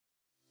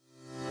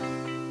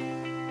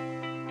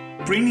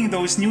bringing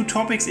those new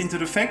topics into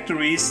the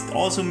factories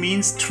also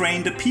means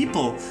train the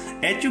people,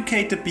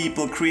 educate the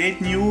people,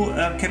 create new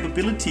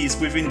capabilities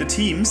within the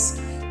teams.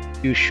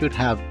 You should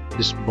have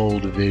this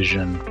bold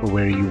vision for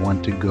where you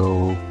want to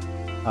go,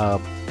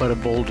 but a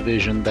bold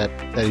vision that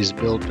is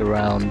built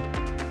around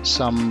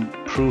some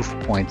proof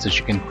points that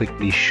you can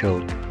quickly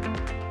show.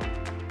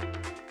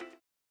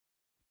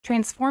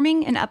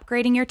 Transforming and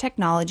upgrading your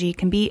technology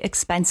can be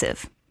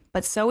expensive,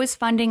 but so is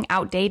funding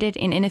outdated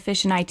and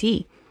inefficient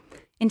IT.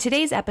 In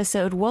today's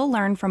episode, we'll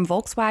learn from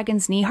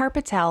Volkswagen's Nihar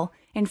Patel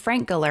and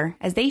Frank Guller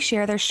as they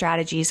share their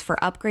strategies for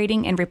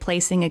upgrading and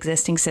replacing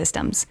existing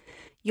systems.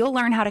 You'll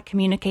learn how to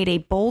communicate a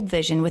bold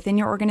vision within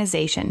your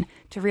organization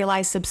to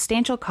realize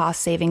substantial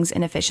cost savings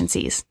and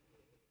efficiencies.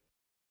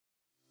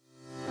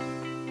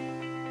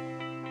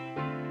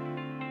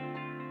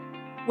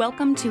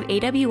 Welcome to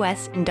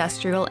AWS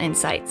Industrial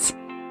Insights.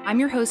 I'm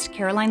your host,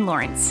 Caroline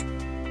Lawrence.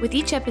 With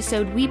each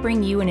episode, we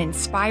bring you an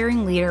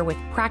inspiring leader with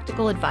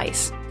practical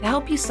advice to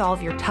help you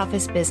solve your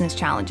toughest business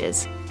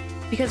challenges.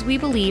 Because we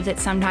believe that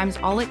sometimes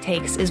all it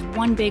takes is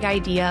one big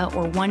idea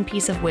or one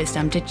piece of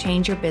wisdom to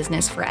change your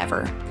business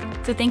forever.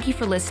 So thank you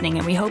for listening,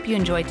 and we hope you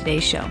enjoyed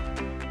today's show.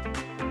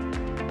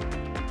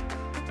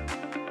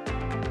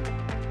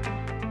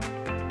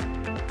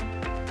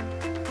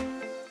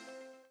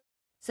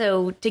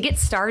 So to get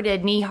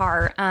started,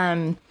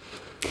 Nihar,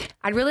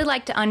 I'd really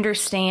like to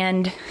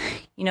understand,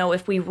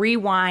 if we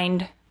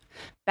rewind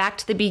back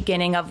to the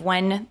beginning of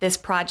when this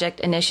project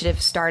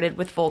initiative started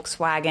with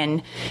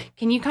Volkswagen,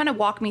 can you kind of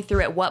walk me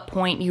through at what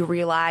point you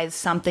realized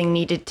something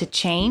needed to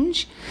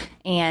change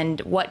and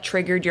what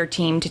triggered your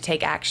team to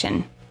take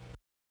action?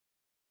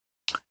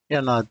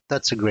 Yeah, no,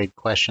 that's a great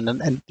question.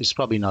 And there's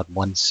probably not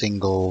one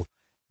single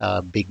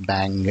big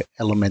bang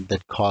element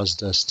that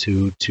caused us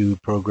to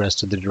progress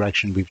to the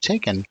direction we've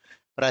taken.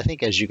 But I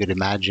think, as you could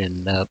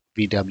imagine,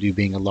 VW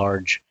being a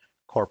large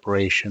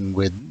corporation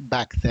with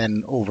back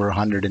then over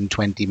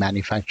 120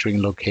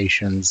 manufacturing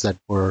locations that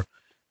were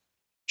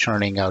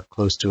churning out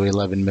close to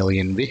 11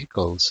 million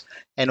vehicles.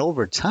 And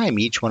over time,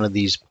 each one of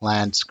these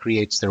plants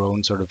creates their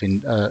own sort of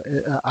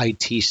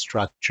IT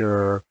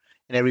structure,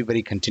 and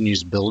everybody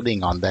continues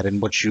building on that.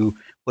 And what you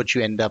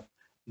end up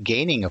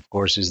gaining, of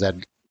course, is that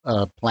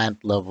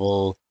plant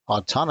level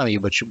autonomy,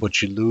 but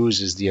what you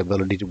lose is the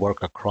ability to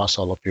work across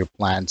all of your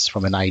plants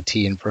from an IT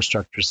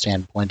infrastructure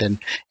standpoint. And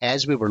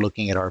as we were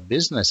looking at our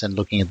business and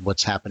looking at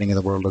what's happening in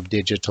the world of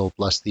digital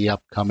plus the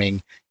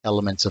upcoming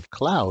elements of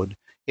cloud,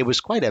 it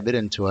was quite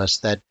evident to us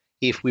that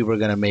if we were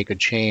going to make a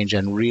change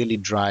and really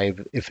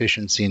drive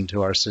efficiency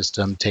into our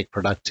system, take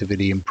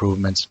productivity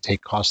improvements,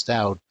 take cost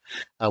out,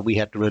 we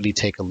had to really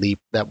take a leap.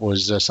 That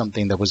was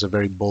something that was a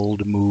very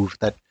bold move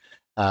that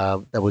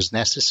was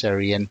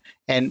necessary.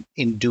 And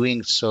in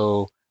doing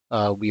so,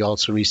 we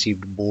also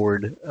received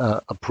board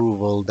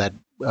approval that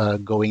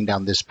going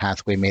down this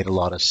pathway made a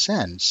lot of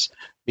sense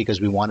because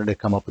we wanted to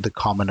come up with a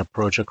common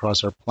approach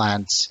across our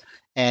plants.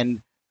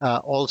 And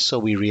also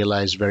we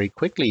realized very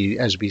quickly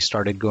as we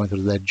started going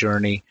through that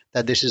journey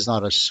that this is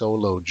not a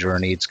solo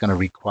journey. It's going to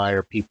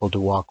require people to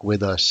walk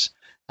with us.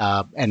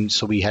 And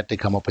so we had to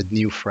come up with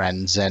new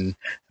friends and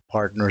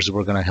partners who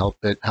were going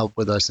to help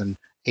with us. And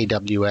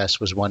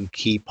AWS was one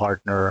key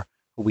partner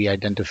who we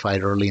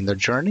identified early in the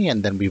journey.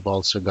 And then we've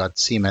also got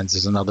Siemens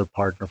as another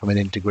partner from an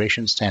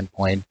integration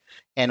standpoint.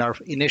 And our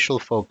initial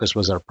focus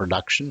was our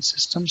production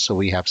system. So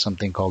we have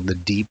something called the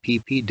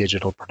DPP,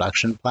 Digital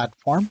Production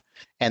Platform.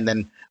 And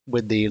then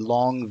with the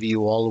long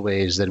view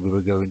always that we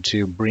were going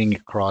to bring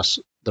across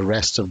the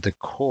rest of the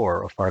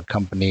core of our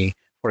company,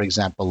 for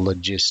example,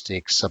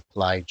 logistics,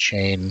 supply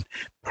chain,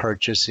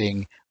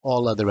 purchasing,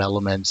 all other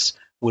elements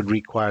would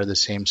require the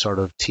same sort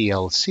of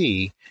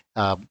TLC.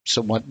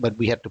 But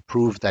we had to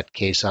prove that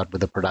case out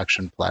with a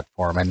production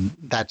platform, and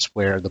that's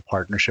where the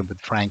partnership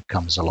with Frank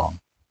comes along.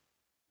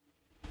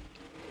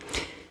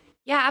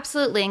 Yeah,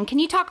 absolutely. And can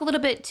you talk a little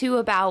bit too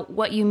about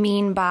what you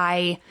mean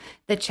by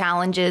the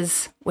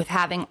challenges with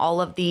having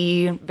all of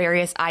the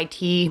various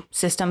IT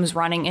systems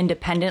running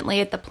independently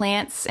at the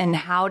plants, and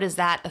how does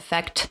that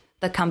affect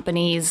the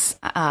company's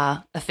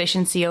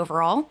efficiency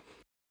overall?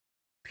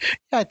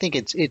 Yeah, I think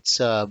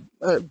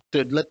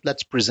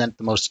let's present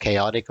the most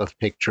chaotic of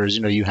pictures.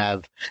 You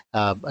have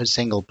a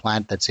single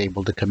plant that's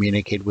able to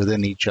communicate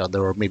within each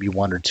other, or maybe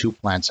one or two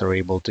plants are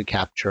able to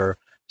capture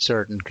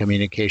certain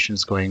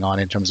communications going on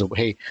in terms of,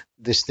 hey,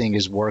 this thing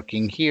is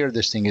working here,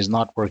 this thing is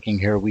not working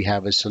here, we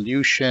have a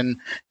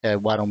solution,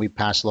 why don't we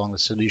pass along the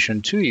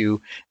solution to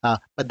you?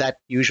 But that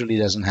usually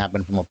didn't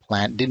happen from a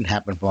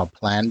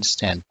planned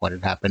standpoint,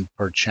 it happened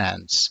per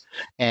chance.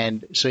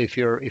 And so if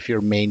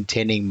you're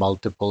maintaining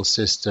multiple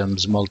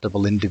systems,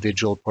 multiple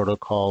individual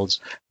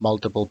protocols,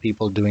 multiple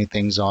people doing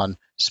things on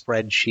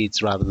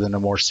spreadsheets rather than a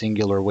more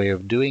singular way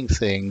of doing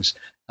things,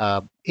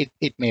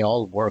 it may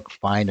all work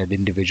fine at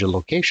individual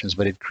locations,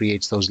 but it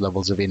creates those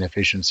levels of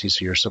inefficiency.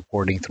 So you're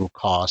supporting through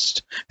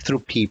cost, through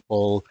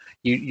people.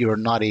 You're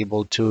not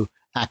able to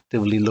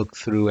actively look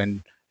through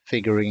and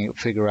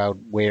figure out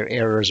where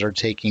errors are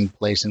taking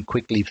place and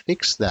quickly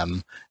fix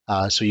them.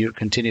 So you're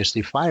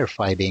continuously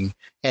firefighting.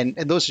 And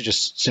those are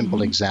just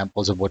simple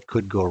examples of what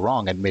could go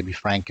wrong. And maybe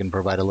Frank can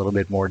provide a little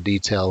bit more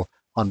detail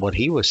on what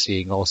he was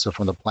seeing also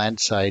from the plant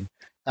side.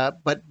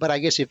 But I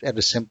guess if at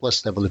the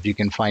simplest level, if you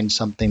can find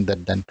something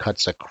that then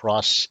cuts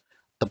across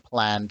the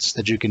plants,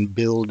 that you can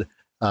build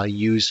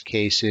use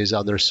cases,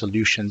 other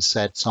solution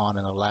sets on,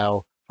 and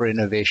allow for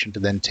innovation to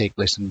then take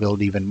place and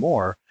build even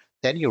more,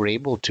 then you're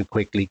able to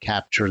quickly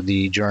capture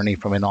the journey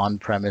from an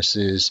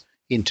on-premises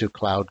into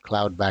cloud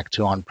back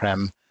to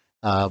on-prem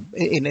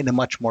in a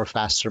much more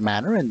faster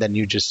manner. And then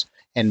you just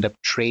end up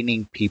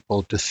training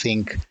people to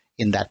think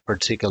in that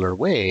particular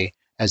way,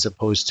 as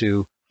opposed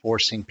to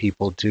forcing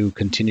people to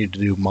continue to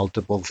do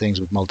multiple things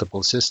with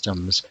multiple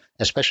systems,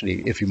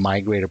 especially if you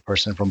migrate a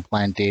person from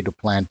plant A to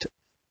plant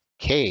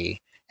K,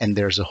 and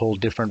there's a whole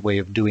different way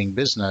of doing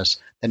business,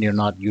 then you're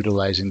not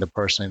utilizing the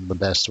person in the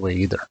best way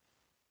either.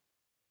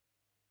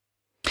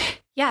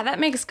 Yeah, that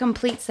makes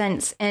complete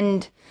sense.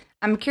 And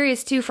I'm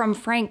curious too, from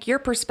Frank, your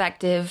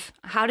perspective,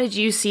 how did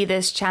you see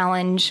this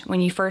challenge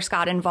when you first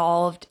got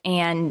involved,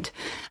 and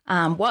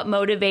what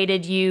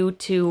motivated you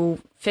to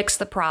fix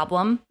the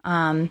problem?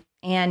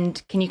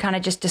 And can you kind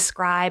of just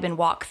describe and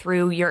walk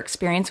through your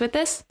experience with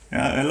this?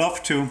 Yeah, I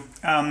love to.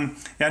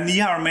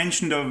 Nihar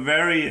mentioned a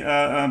very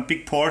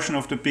big portion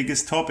of the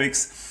biggest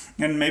topics,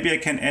 and maybe I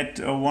can add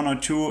one or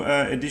two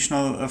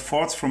additional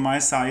thoughts from my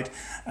side.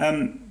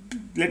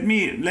 Let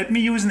me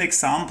use an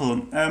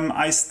example.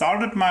 I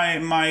started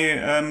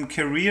my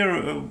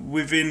career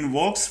within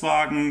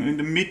Volkswagen in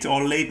the mid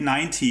or late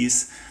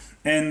 90s.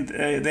 And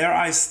there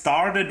I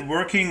started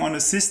working on a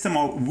system,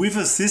 or with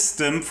a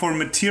system, for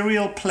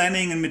material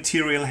planning and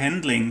material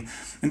handling.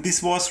 And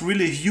this was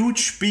really a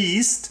huge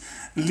beast,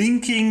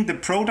 linking the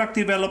product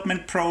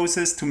development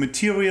process to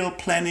material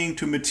planning,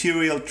 to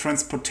material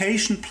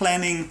transportation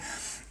planning.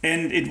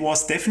 And it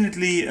was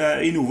definitely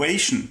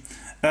innovation.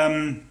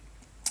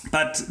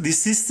 But the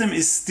system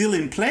is still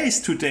in place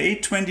today,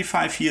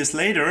 25 years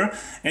later.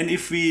 And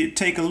if we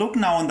take a look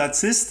now on that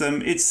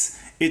system,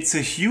 it's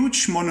a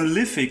huge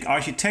monolithic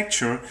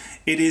architecture.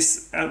 It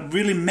is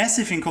really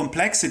massive in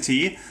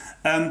complexity.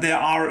 There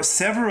are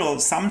several,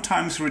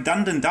 sometimes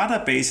redundant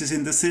databases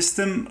in the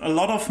system. A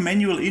lot of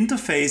manual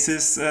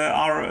interfaces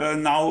are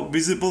now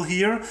visible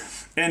here.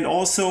 And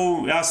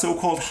also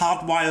so-called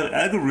hardwired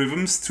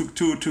algorithms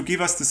to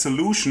give us the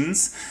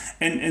solutions.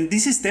 And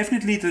this is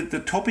definitely the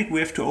topic we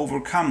have to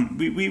overcome.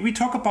 We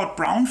talk about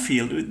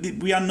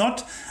brownfield. We are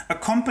not a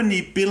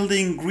company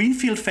building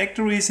greenfield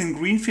factories and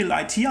greenfield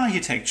IT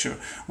architecture.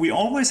 We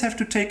always have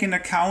to take into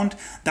account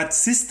that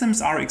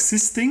systems are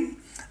existing,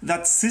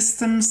 that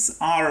systems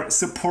are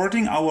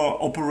supporting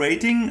our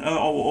operations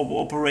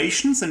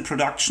and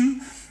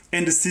production,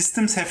 and the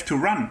systems have to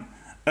run.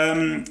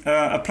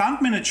 A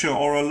plant manager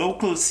or a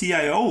local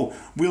CIO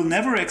will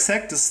never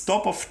accept the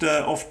stop of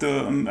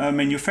the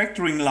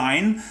manufacturing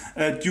line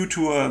due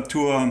to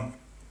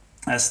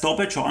a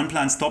stoppage or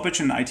unplanned stoppage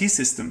in an IT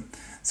system.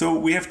 So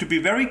we have to be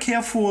very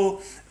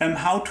careful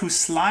how to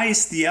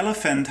slice the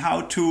elephant,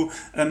 how to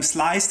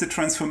slice the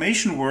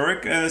transformation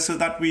work, so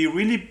that we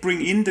really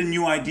bring in the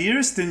new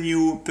ideas, the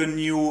new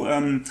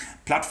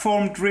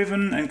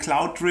platform-driven and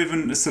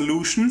cloud-driven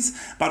solutions,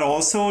 but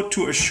also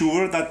to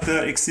assure that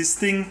the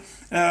existing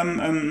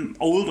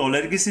old or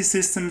legacy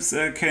systems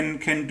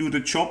can do the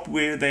job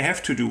where they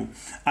have to do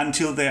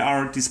until they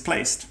are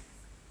displaced.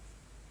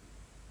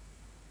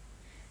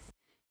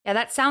 Yeah,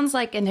 that sounds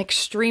like an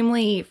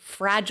extremely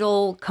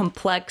fragile,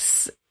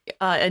 complex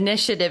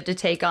initiative to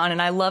take on.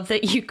 And I love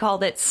that you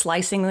called it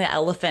slicing the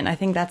elephant. I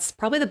think that's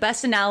probably the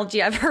best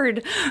analogy I've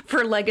heard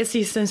for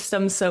legacy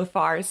systems so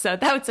far. So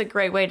that was a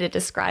great way to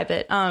describe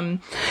it.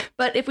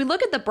 But if we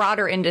look at the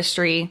broader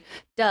industry,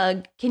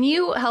 Doug, can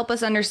you help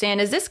us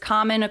understand, is this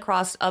common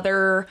across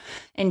other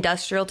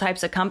industrial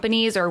types of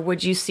companies, or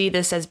would you see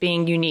this as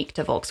being unique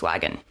to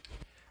Volkswagen?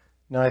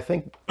 No, I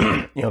think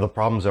the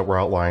problems that were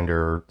outlined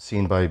are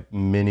seen by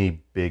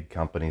many big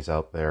companies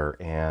out there,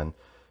 and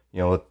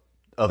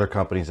other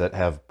companies that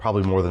have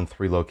probably more than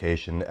 3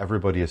 locations.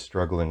 Everybody is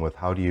struggling with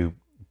how do you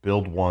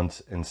build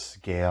once and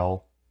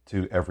scale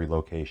to every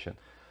location.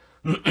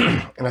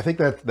 And I think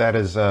that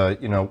is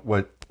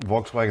what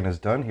Volkswagen has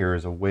done here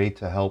is a way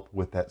to help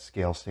with that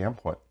scale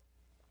standpoint.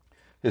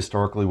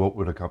 Historically, what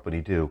would a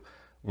company do?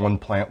 One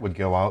plant would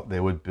go out,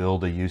 they would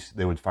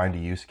find a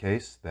use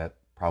case that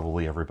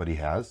probably everybody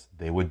has,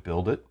 they would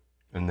build it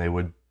and they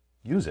would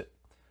use it.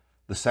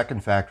 The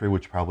second factory,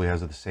 which probably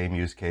has the same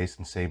use case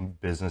and same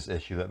business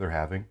issue that they're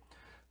having,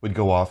 would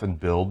go off and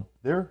build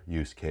their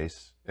use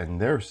case and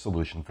their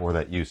solution for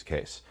that use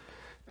case.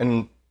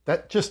 And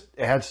that just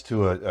adds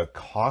to a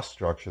cost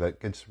structure that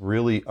gets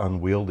really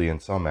unwieldy in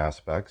some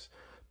aspects.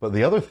 But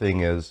the other thing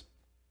is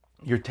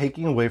you're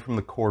taking away from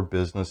the core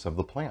business of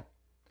the plant.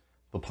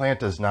 The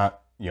plant is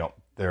not,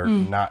 they're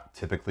not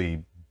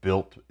typically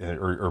built,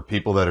 or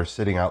people that are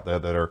sitting out there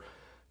that are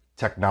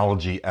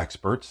technology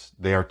experts.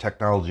 They are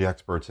technology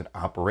experts in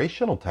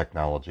operational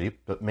technology,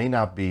 but may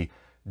not be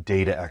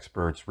data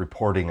experts,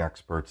 reporting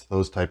experts,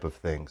 those type of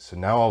things. So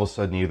now all of a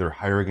sudden you're either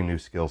hiring a new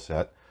skill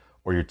set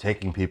or you're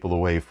taking people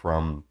away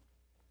from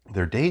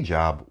their day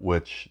job,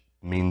 which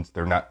means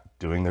they're not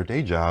doing their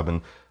day job.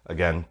 And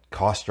again,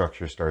 cost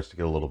structure starts to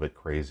get a little bit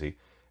crazy.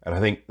 And I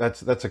think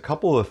that's a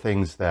couple of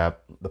things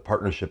that the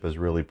partnership is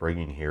really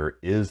bringing here,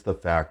 is the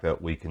fact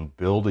that we can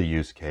build a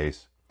use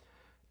case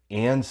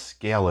and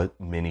scale it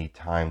many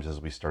times as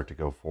we start to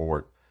go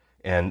forward.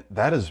 And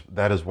that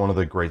is one of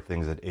the great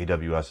things that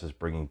AWS is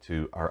bringing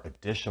to our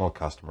additional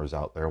customers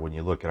out there. When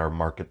you look at our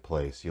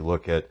marketplace, you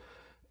look at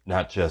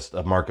not just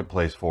a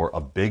marketplace for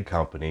a big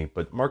company,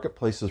 but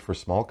marketplaces for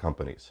small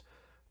companies.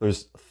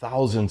 There's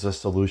thousands of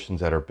solutions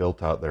that are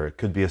built out there. It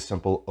could be a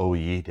simple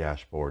OEE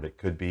dashboard. It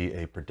could be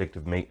a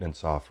predictive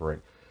maintenance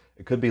offering.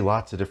 It could be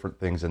lots of different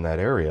things in that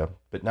area.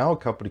 But now a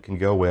company can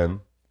go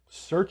in,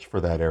 search for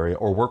that area,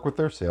 or work with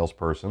their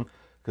salesperson,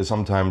 because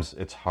sometimes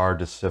it's hard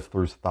to sift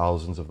through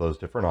thousands of those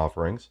different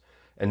offerings.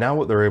 And now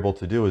what they're able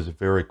to do is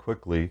very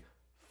quickly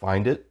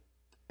find it,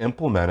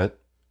 implement it,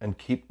 and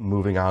keep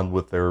moving on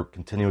with their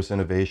continuous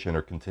innovation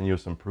or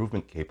continuous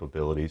improvement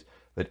capabilities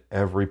that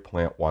every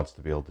plant wants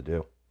to be able to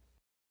do.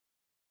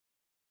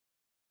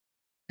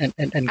 And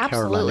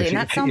Absolutely.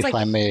 Caroline, if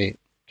I may,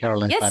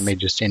 Caroline, if I may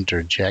just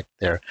interject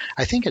there.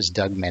 I think as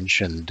Doug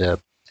mentioned,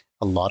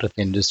 a lot of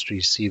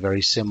industries see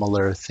very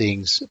similar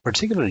things,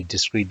 particularly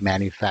discrete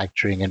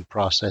manufacturing and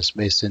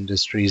process-based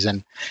industries.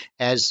 And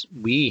as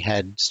we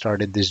had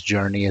started this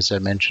journey, as I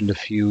mentioned a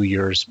few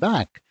years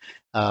back,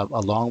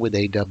 along with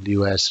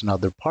AWS and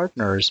other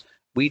partners,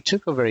 we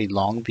took a very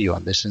long view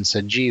on this and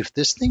said, gee, if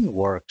this thing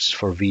works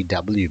for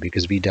VW,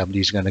 because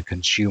VW is going to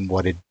consume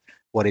what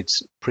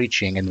it's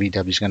preaching, and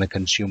VW is going to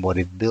consume what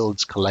it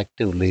builds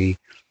collectively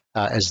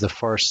as the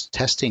first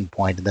testing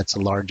point, and that's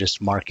the largest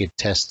market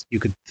test you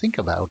could think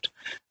about,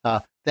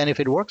 then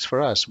if it works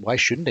for us, why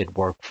shouldn't it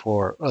work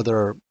for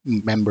other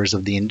members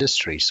of the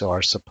industry? So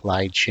our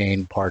supply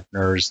chain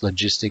partners,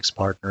 logistics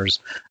partners,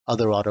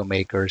 other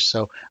automakers.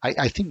 So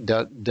I think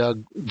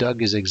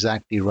Doug is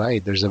exactly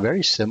right. There's a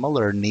very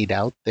similar need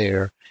out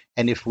there.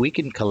 And if we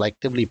can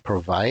collectively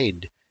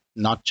provide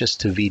not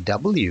just to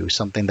VW,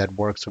 something that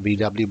works for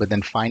VW, but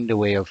then find a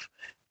way of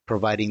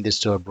providing this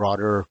to a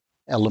broader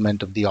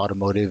element of the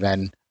automotive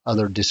and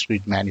other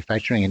discrete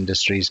manufacturing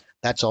industries,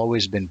 that's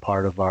always been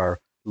part of our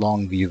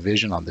long view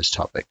vision on this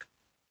topic.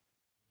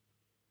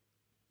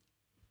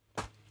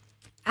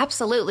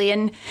 Absolutely.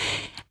 And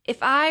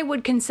if I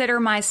would consider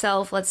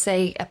myself, let's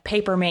say, a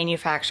paper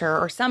manufacturer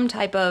or some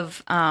type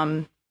of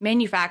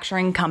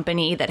manufacturing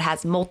company that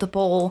has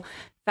multiple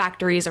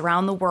factories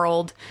around the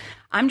world,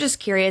 I'm just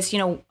curious,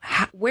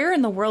 where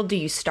in the world do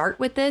you start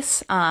with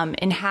this?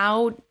 And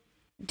how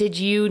did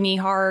you,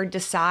 Nihar,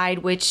 decide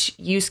which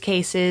use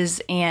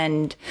cases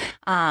and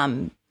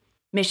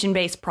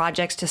mission-based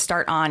projects to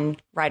start on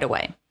right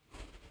away?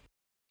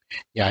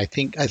 Yeah, I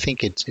think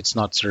it's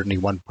not certainly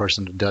one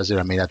person who does it.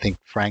 I mean, I think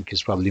Frank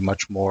is probably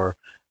much more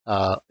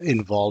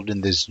involved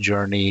in this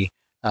journey.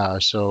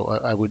 So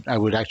I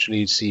would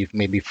actually see if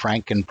maybe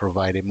Frank can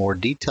provide a more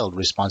detailed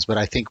response. But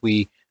I think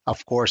we,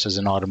 of course, as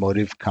an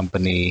automotive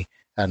company,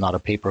 not a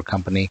paper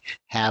company,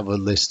 have a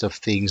list of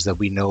things that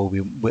we know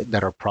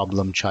that are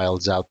problem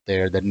childs out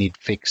there that need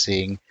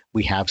fixing.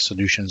 We have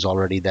solutions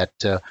already that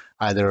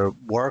either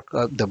work,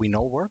 that we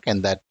know work,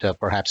 and that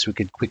perhaps we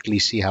could quickly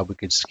see how we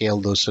could scale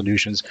those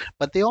solutions.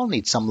 But they all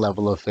need some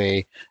level of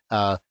a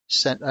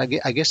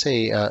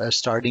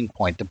starting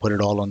point to put it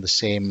all on the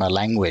same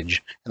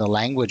language. And the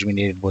language we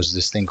needed was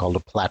this thing called a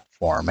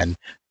platform, and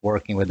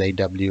working with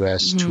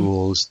AWS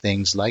tools,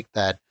 things like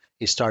that,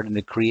 is starting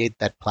to create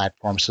that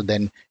platform. So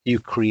then you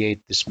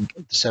create this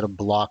set of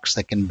blocks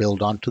that can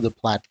build onto the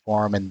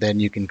platform, and then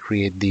you can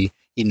create the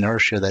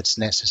inertia that's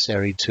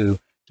necessary to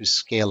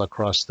scale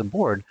across the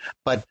board.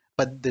 But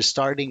the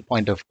starting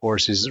point, of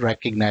course, is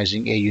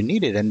recognizing A, you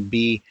need it, and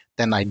B,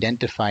 then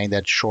identifying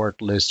that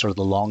short list or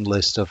the long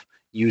list of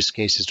use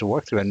cases to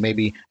work through. And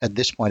maybe at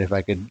this point, if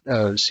I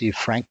could see if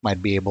Frank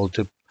might be able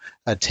to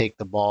take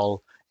the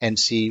ball and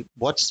see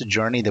what's the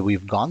journey that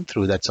we've gone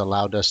through that's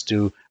allowed us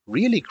to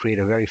really create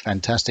a very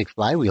fantastic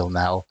flywheel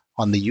now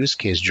on the use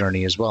case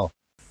journey as well.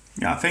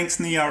 Yeah, thanks,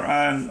 Nihar.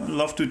 I'd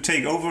love to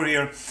take over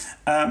here.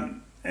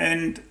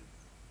 And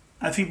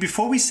I think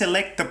before we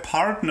select the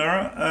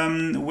partner,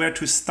 where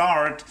to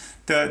start,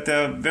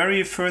 the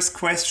very first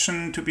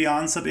question to be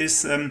answered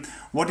is,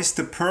 what is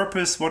the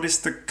purpose? What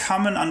is the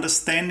common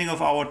understanding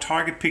of our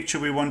target picture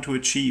we want to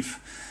achieve?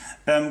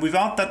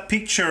 Without that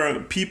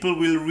picture, people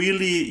will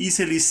really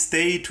easily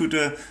stay to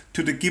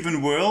the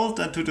given world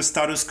and to the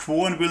status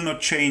quo and will not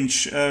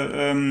change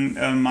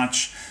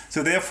much.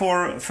 So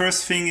therefore,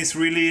 first thing is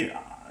really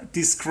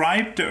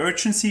describe the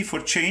urgency for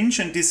change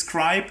and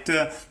describe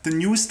the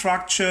new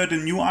structure, the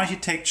new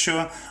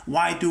architecture.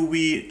 Why do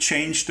we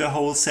change the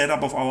whole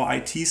setup of our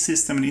IT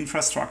system and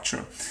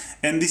infrastructure?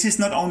 And this is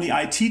not only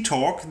IT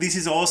talk, this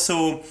is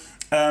also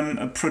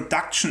a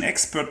production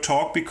expert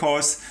talk,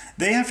 because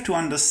they have to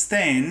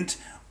understand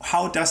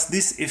how does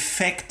this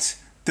affect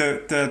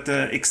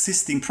the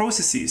existing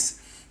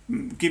processes.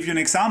 give you an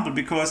example,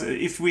 because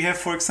if we have,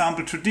 for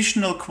example,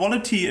 traditional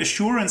quality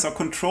assurance or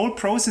control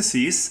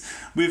processes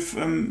with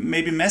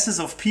maybe masses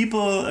of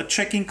people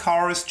checking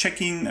cars,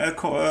 checking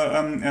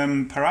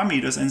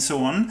parameters and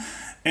so on,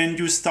 and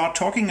you start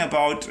talking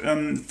about,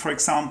 for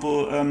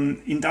example,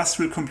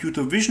 industrial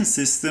computer vision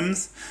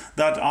systems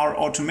that are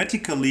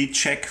automatically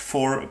check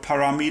for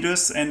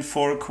parameters and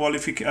for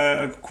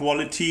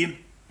quality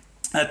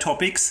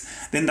topics,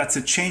 then that's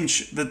a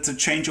change. That's a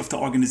change of the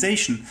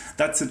organization.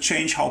 That's a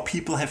change how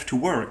people have to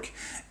work.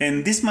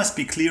 And this must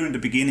be clear in the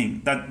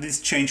beginning that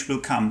this change will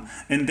come.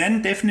 And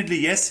then definitely,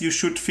 yes, you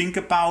should think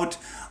about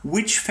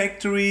which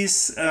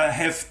factories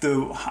have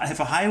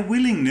a high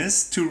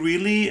willingness to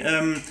really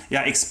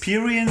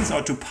experience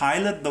or to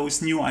pilot those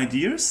new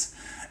ideas.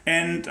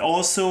 And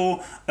also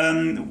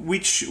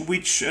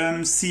which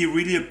see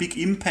really a big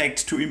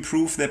impact to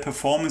improve their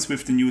performance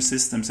with the new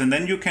systems. And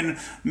then you can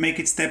make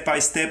it step by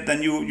step.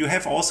 Then you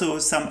have also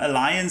some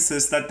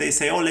alliances that they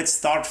say, oh, let's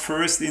start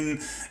first in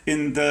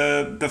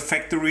the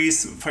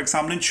factories, for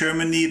example, in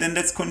Germany, then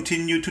let's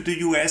continue to the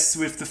US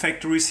with the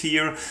factories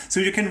here. So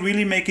you can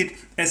really make it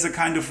as a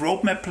kind of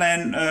roadmap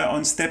plan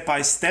on step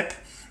by step,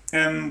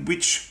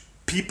 which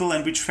people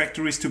and which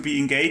factories to be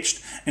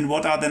engaged, and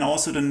what are then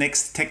also the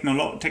next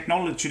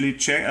technology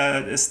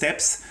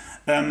steps,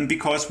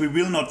 because we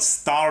will not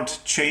start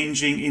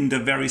changing in the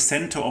very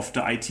center of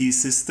the IT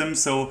system.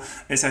 So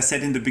as I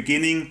said in the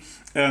beginning,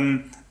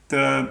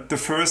 the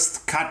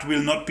first cut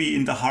will not be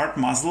in the heart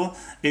muscle.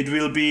 It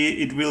will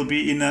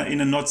be in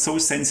a not so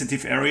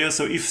sensitive area.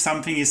 So if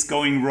something is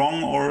going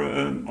wrong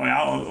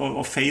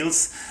or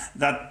fails,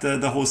 that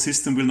the whole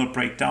system will not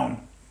break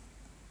down.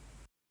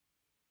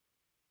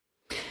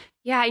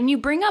 Yeah, and you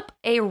bring up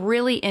a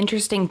really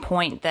interesting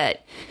point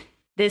that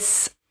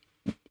this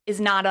is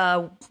not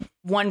a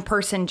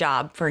one-person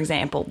job, for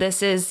example.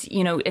 This is,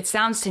 it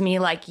sounds to me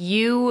like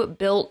you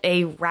built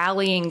a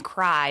rallying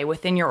cry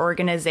within your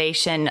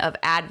organization of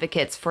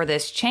advocates for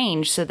this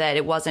change, so that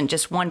it wasn't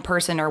just one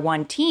person or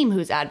one team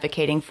who's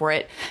advocating for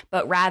it,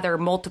 but rather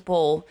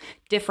multiple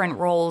different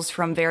roles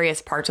from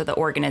various parts of the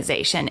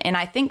organization. And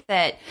I think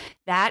that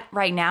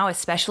right now,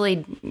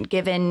 especially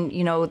given,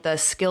 the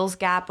skills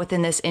gap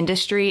within this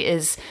industry,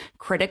 is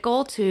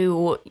critical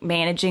to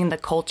managing the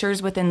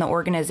cultures within the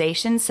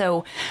organization.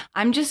 So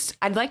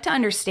I'd like to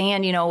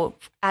understand,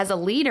 as a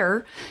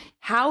leader,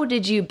 how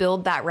did you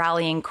build that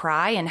rallying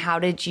cry, and how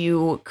did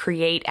you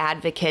create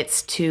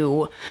advocates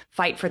to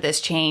fight for this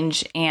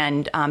change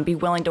and be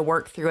willing to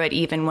work through it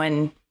even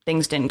when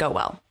things didn't go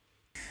well?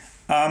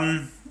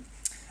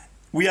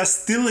 We are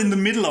still in the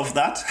middle of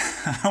that,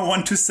 I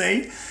want to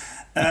say,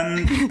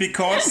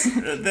 because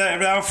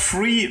there are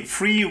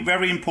three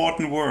very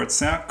important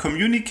words.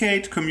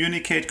 Communicate,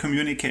 communicate,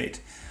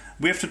 communicate.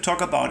 We have to talk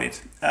about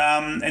it,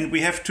 and we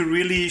have to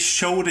really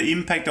show the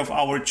impact of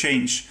our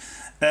change.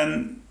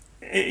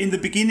 In the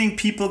beginning,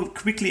 people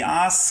quickly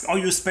ask, oh,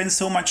 you spend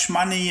so much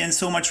money and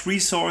so much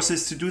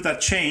resources to do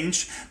that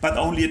change, but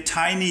only a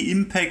tiny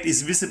impact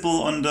is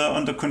visible on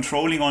the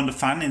controlling, on the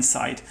finance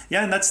side.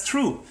 Yeah, and that's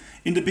true.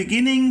 In the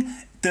beginning,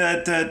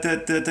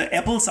 the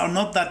apples are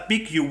not that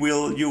big you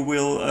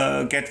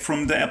will get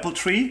from the apple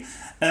tree,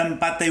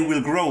 but they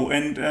will grow.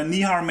 And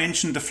Nihar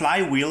mentioned the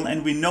flywheel,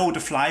 and we know the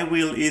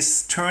flywheel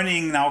is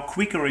turning now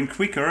quicker and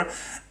quicker,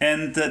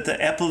 and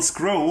the apples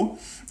grow.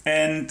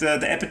 And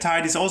the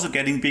appetite is also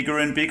getting bigger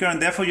and bigger,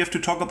 and therefore you have to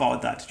talk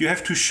about that. You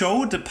have to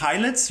show the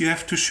pilots, you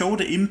have to show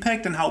the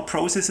impact and how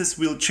processes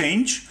will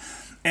change,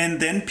 and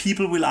then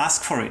people will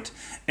ask for it.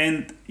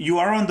 And you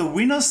are on the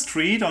winner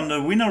street, on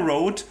the winner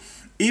road,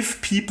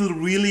 if people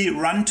really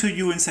run to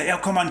you and say, oh,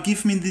 come on,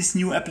 give me this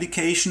new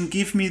application,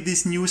 give me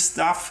this new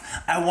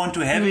stuff, I want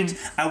to have it,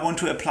 I want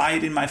to apply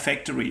it in my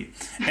factory.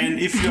 And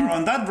if you're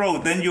on that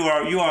road, then you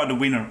are the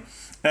winner.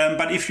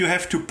 But if you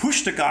have to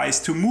push the guys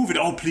to move it,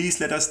 oh,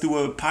 please let us do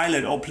a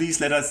pilot, oh,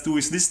 please let us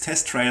do this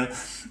test trail,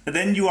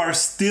 then you are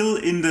still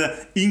in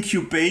the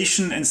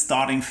incubation and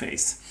starting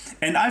phase.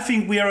 And I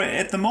think we are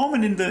at the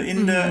moment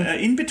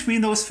in between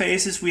those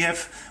phases. We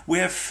have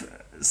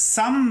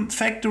some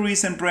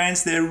factories and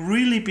brands, they're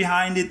really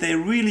behind it, they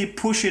really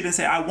push it and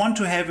say, I want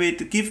to have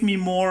it, give me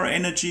more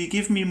energy,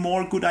 give me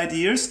more good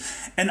ideas.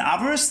 And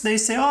others, they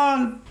say, oh,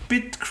 a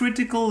bit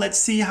critical, let's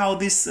see how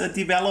this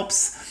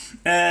develops.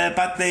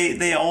 But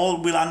they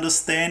all will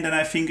understand, and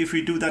I think if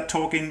we do that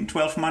talk in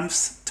 12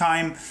 months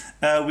time,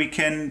 we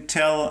can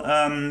tell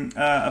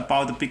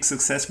about the big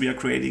success we are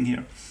creating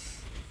here.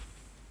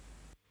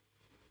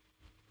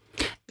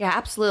 Yeah,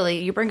 absolutely.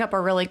 You bring up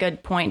a really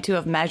good point, too,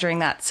 of measuring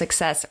that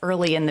success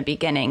early in the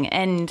beginning.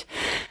 And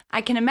I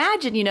can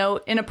imagine, in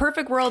a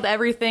perfect world,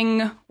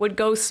 everything would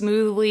go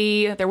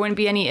smoothly. There wouldn't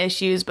be any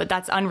issues, but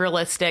that's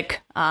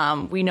unrealistic.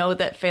 We know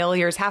that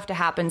failures have to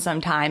happen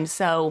sometimes.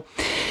 So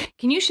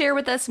can you share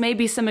with us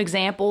maybe some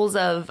examples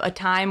of a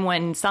time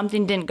when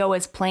something didn't go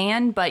as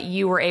planned, but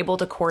you were able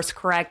to course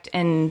correct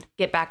and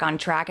get back on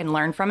track and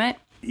learn from it?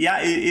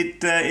 Yeah,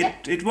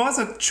 it was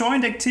a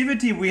joint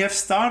activity we have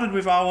started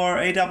with our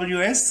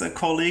AWS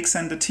colleagues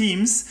and the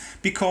teams,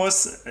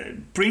 because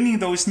bringing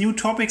those new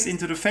topics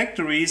into the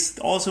factories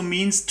also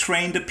means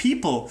train the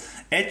people,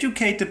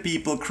 educate the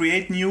people,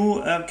 create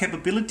new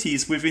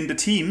capabilities within the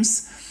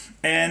teams.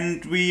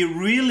 And we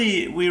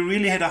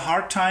really had a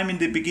hard time in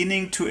the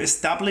beginning to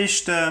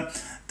establish the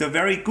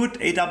very good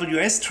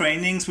AWS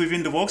trainings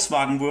within the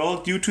Volkswagen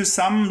world, due to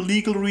some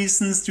legal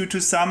reasons, due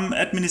to some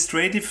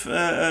administrative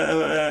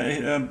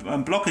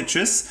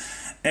blockages.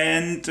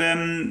 And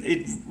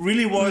it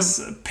really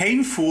was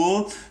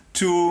painful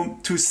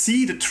to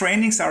see the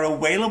trainings are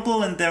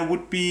available, and there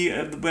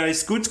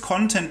is good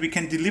content we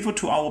can deliver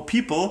to our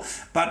people,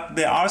 but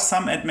there are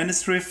some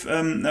administrative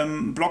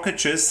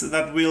blockages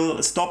that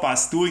will stop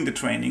us doing the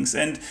trainings.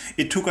 And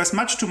it took us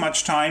much too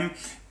much time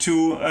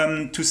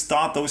to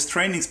start those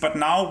trainings, but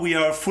now we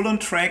are full on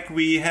track.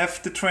 We have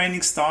the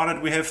training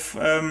started. We have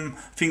I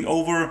think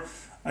over,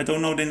 I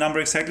don't know the number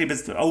exactly,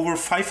 but over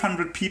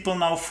 500 people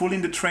now full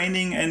in the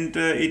training, and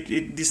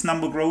this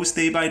number grows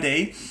day by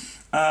day,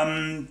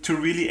 to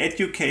really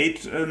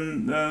educate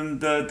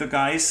the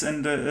guys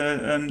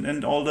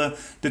and all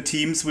the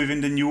teams with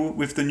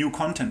the new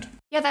content.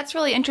 Yeah, that's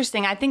really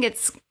interesting. I think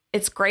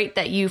it's great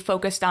that you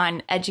focused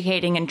on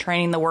educating and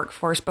training the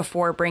workforce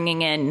before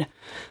bringing in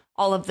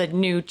all of the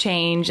new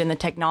change and the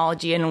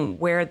technology and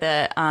where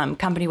the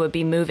company would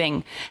be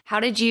moving. How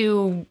did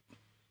you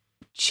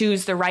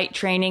choose the right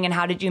training, and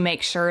how did you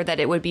make sure that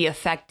it would be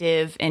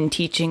effective in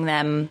teaching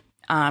them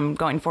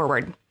going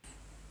forward?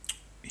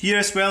 Here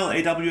as well,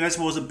 AWS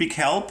was a big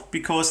help,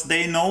 because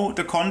they know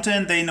the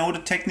content, they know the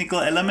technical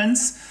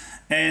elements,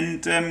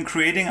 and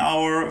creating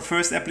our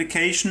first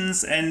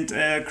applications and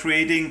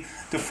creating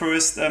the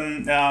first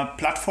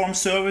platform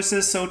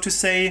services, so to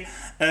say,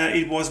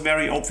 it was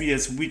very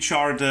obvious which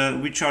are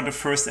the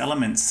first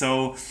elements.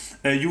 So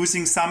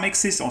using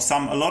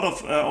a lot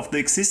of the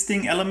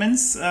existing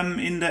elements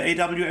in the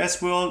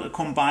AWS world,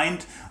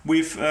 combined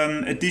with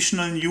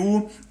additional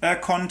new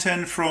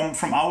content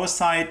from our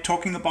side,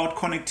 talking about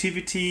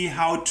connectivity,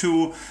 how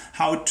to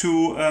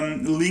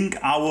link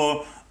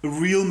our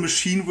real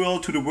machine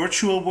world to the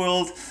virtual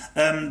world.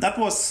 That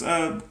was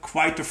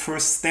quite the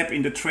first step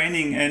in the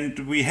training,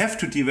 and we have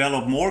to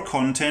develop more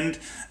content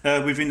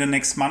within the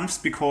next months,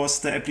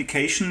 because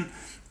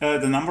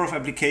the number of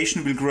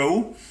applications will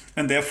grow,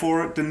 and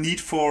therefore the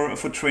need for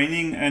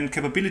training and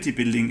capability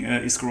building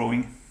is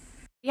growing.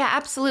 Yeah,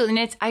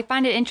 absolutely. And I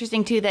find it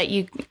interesting too that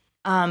you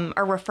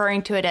are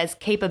referring to it as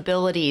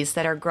capabilities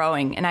that are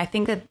growing. And I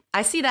think that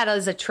I see that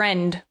as a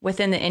trend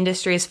within the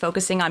industry, is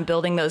focusing on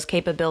building those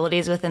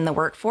capabilities within the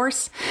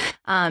workforce.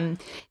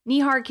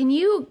 Nihar, can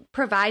you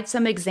provide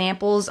some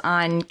examples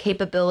on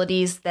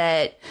capabilities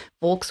that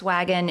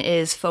Volkswagen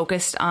is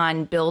focused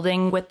on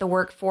building with the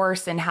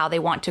workforce and how they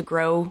want to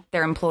grow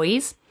their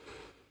employees?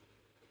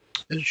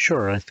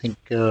 Sure. I think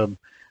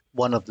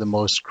one of the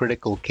most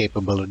critical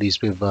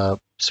capabilities we've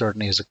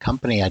certainly as a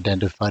company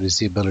identified is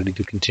the ability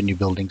to continue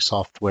building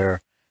software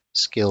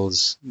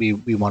skills. We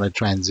want to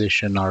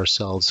transition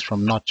ourselves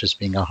from not just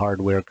being a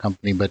hardware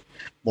company, but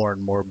more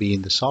and more be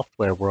in the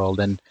software world.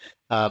 And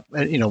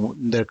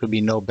there could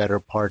be no better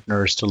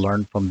partners to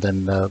learn from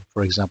than,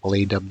 for example,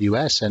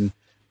 AWS. And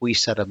we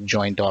set up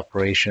joint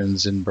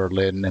operations in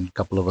Berlin and a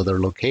couple of other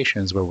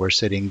locations where we're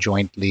sitting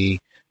jointly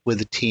with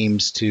the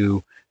teams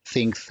to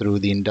think through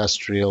the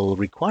industrial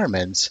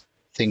requirements,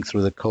 think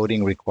through the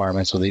coding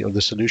requirements or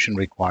the solution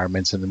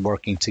requirements, and then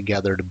working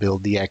together to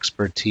build the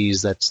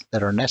expertise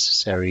that are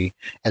necessary,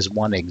 as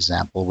one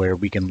example where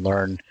we can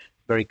learn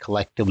very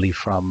collectively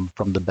from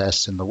the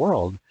best in the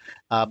world.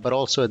 But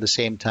also at the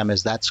same time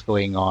as that's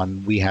going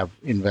on, we have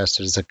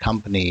invested as a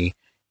company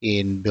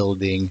in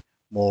building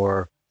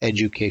more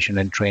education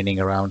and training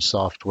around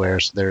software.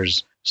 So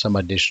there's some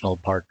additional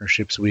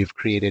partnerships we've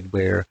created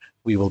where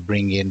we will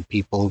bring in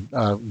people,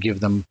 give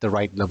them the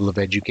right level of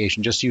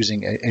education, just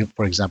using,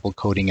 for example,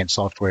 coding and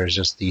software is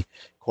just the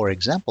core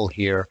example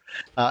here.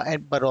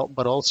 But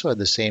also at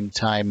the same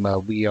time,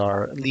 we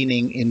are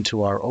leaning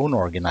into our own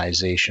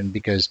organization,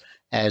 because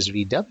as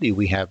VW,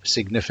 we have a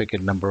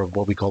significant number of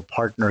what we call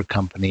partner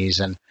companies,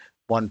 and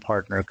one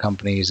partner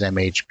company is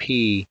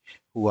MHP,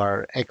 who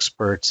are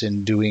experts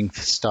in doing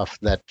stuff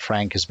that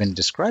Frank has been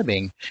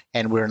describing,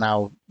 and we're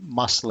now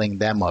muscling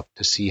them up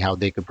to see how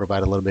they could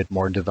provide a little bit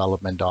more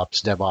development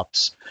ops,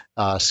 DevOps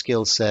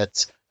skill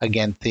sets.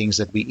 Again, things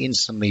that we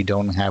instantly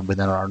don't have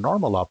within our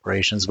normal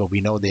operations, but we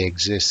know they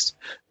exist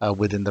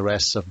within the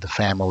rest of the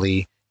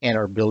family, and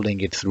are building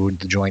it through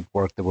the joint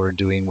work that we're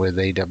doing with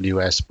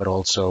AWS, but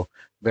also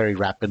very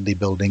rapidly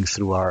building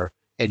through our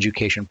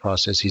education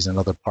processes and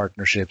other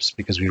partnerships,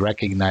 because we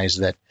recognize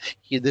that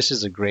this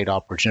is a great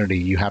opportunity.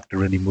 You have to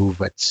really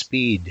move at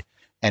speed,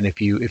 and if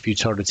you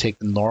sort of take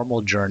the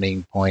normal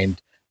journeying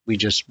point, we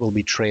just will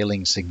be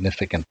trailing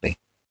significantly.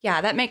 Yeah,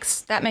 that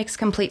makes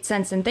complete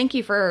sense, and thank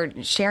you for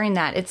sharing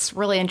that. It's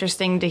really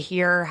interesting to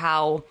hear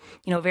how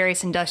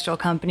various industrial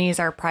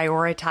companies are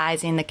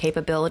prioritizing the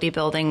capability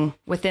building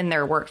within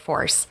their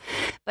workforce.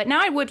 But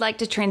now I would like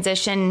to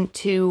transition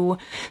to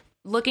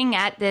looking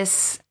at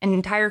this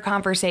entire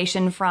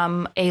conversation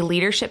from a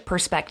leadership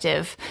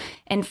perspective,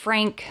 and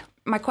Frank,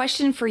 my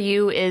question for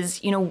you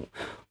is,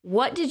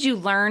 what did you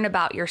learn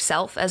about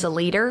yourself as a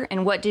leader,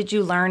 and what did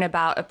you learn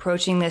about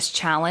approaching this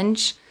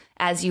challenge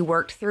as you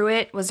worked through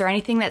it? Was there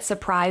anything that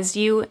surprised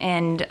you?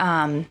 And,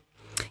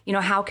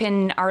 how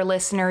can our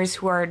listeners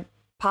who are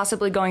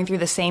possibly going through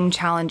the same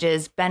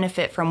challenges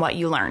benefit from what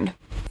you learned?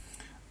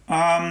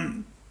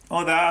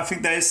 I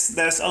think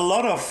there's a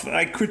lot of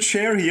I could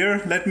share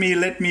here. Let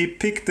me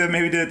pick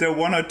the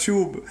one or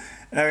two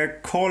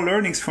core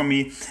learnings for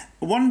me.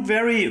 One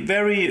very,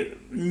 very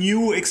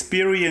new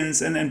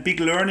experience and big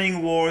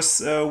learning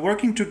was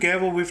working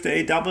together with the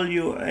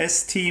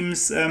AWS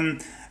teams,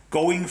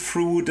 going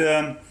through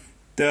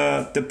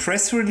the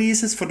press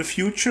releases for the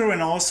future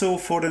and also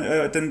for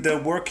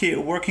the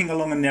working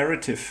along a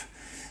narrative.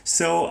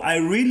 So I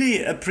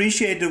really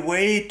appreciate the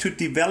way to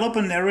develop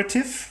a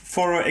narrative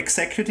for an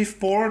executive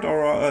board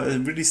or a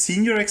really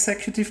senior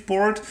executive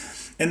board,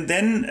 and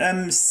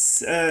then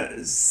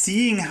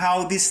seeing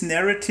how this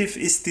narrative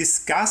is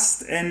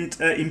discussed and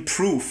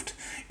improved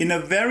in a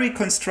very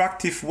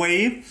constructive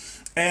way.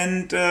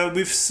 And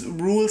with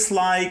rules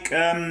like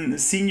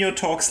senior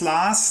talks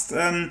last,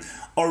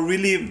 or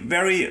really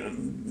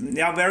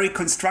very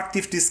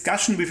constructive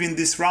discussion within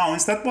these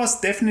rounds. That was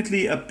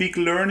definitely a big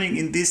learning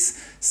in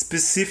this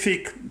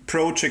specific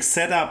project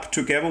setup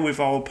together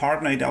with our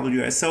partner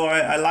AWS. So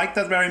I like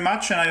that very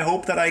much, and I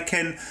hope that I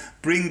can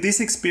bring this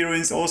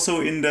experience also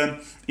into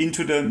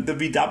the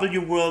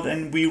VW world,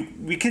 and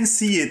we can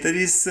see it. That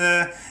is,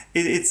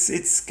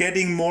 it's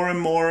getting more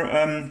and more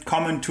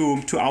common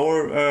to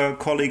our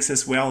colleagues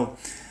as well.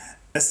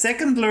 A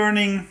second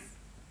learning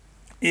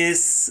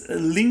is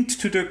linked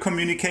to the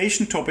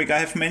communication topic I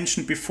have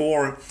mentioned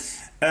before.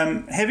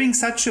 Having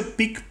such a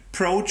big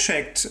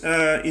project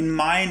in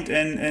mind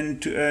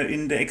and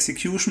in the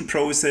execution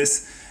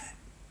process,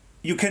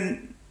 you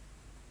can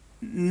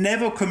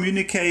never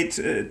communicate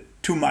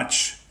too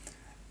much.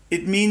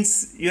 It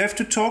means you have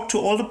to talk to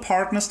all the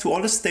partners, to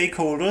all the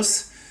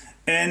stakeholders,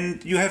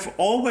 and you have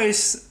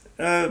always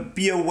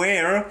be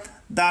aware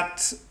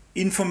that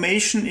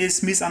information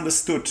is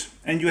misunderstood,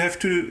 and you have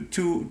to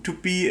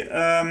be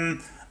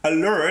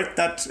alert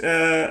that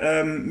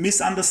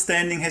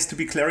misunderstanding has to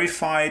be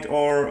clarified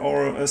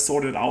or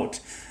sorted out.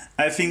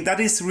 I think that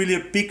is really a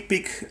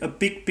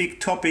big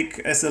topic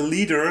as a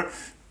leader,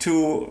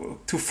 to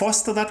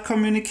foster that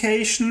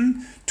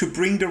communication, to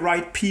bring the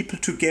right people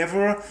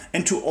together,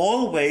 and to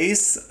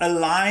always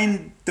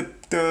align the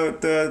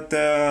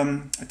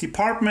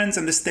departments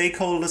and the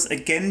stakeholders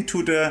again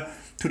to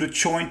the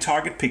joint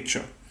target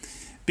picture.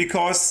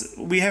 Because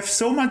we have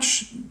so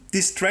much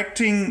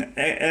distracting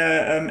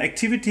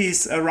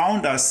activities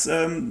around us,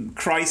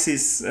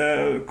 crisis,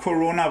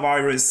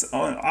 coronavirus,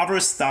 other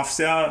stuff.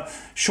 There are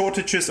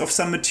shortages of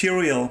some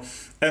material.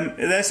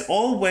 There's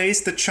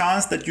always the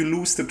chance that you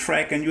lose the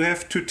track, and you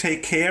have to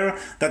take care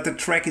that the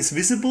track is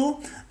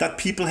visible, that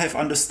people have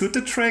understood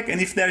the track,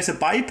 and if there is a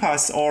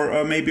bypass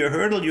or maybe a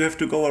hurdle you have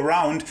to go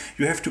around,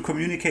 you have to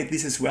communicate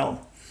this as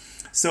well.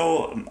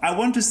 So I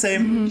want to say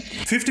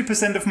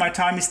 50% of my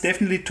time is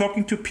definitely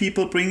talking to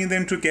people, bringing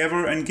them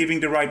together and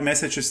giving the right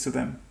messages to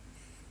them.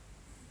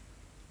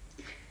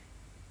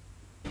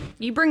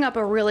 You bring up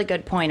a really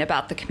good point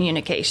about the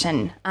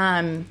communication.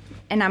 And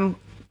I'm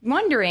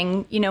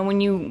wondering,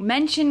 when you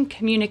mention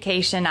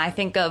communication, I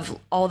think of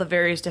all the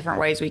various different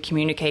ways we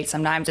communicate.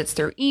 Sometimes it's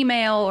through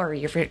email, or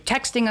if you're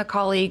texting a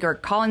colleague or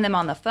calling them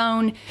on the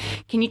phone.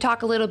 Can you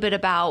talk a little bit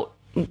about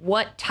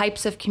what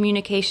types of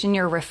communication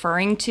you're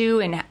referring to,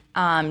 and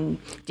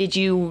did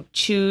you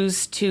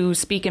choose to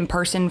speak in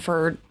person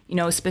for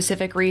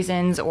specific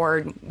reasons,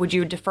 or would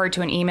you defer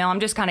to an email? I'm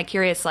just kind of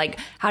curious,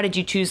 how did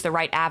you choose the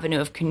right avenue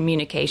of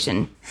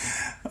communication?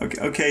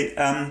 Okay.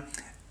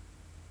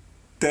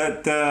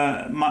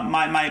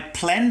 My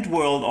planned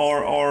world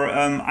or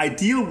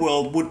ideal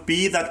world would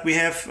be that we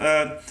have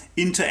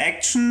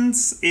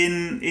interactions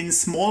in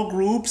small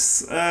groups,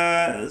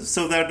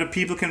 so that the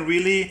people can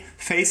really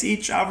face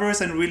each other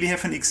and really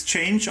have an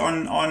exchange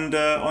on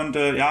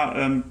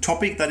the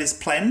topic that is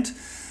planned.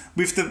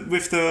 With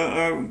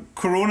the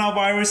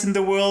coronavirus in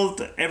the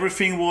world,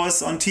 everything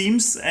was on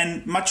Teams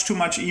and much too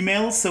much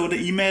email. So the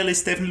email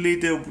is definitely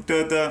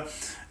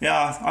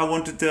I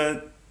wanted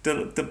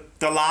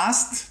the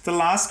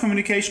last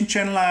communication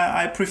channel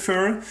I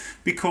prefer,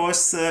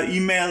 because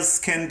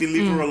emails can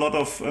deliver a lot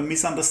of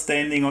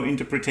misunderstanding or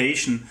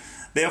interpretation.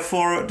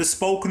 Therefore, the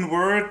spoken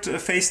word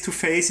face to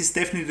face is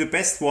definitely the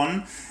best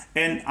one.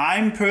 And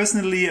I'm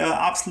personally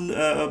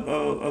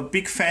a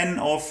big fan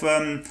of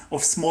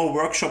small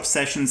workshop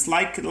sessions,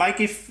 like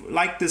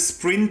the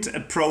sprint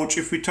approach.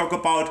 If we talk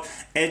about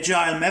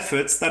agile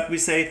methods, that we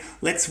say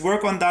let's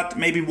work on that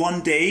maybe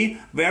one day,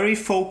 very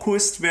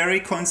focused,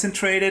 very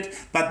concentrated,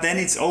 but then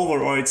it's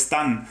over or it's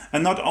done.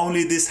 And not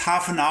only this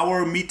half an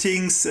hour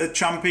meetings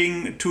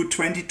jumping to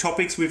 20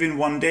 topics within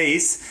 1 day.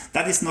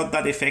 That is not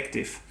that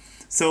effective.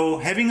 So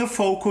having a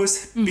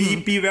focus,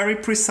 be very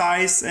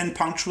precise and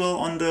punctual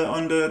on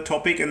the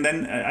topic, and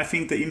then I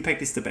think the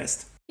impact is the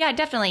best. Yeah,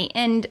 definitely.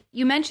 And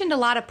you mentioned a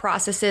lot of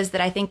processes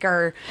that I think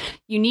are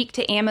unique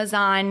to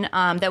Amazon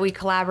that we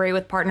collaborate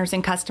with partners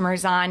and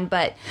customers on,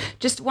 but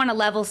just want to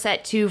level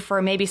set too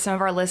for maybe some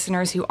of our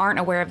listeners who aren't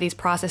aware of these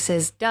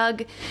processes.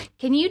 Doug,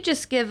 can you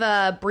just give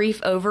a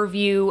brief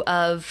overview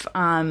of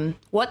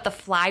what the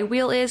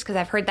flywheel is? Because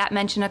I've heard that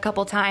mentioned a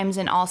couple times,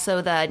 and also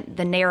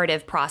the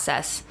narrative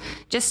process,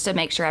 just to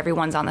make sure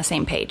everyone's on the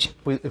same page.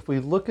 If we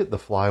look at the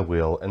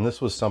flywheel, and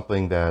this was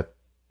something that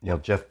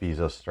Jeff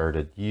Bezos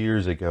started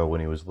years ago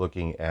when he was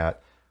looking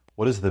at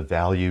what is the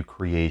value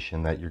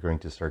creation that you're going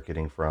to start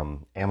getting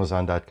from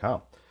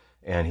Amazon.com.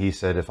 And he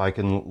said, if I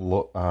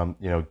can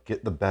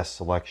get the best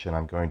selection,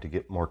 I'm going to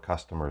get more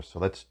customers. So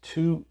that's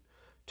two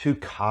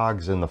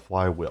cogs in the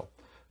flywheel.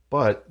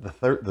 But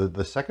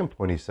the second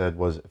point he said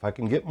was, if I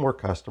can get more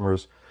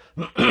customers,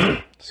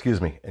 excuse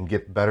me, and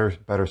get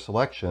better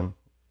selection,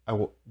 I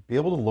will be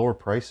able to lower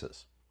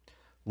prices.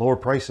 Lower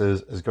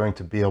prices is going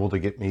to be able to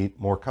get me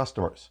more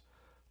customers.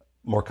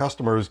 More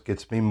customers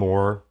gets me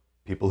more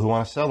people who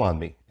want to sell on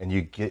me, and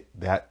you get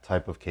that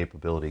type of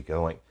capability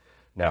going.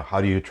 Now, how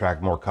do you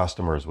attract more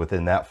customers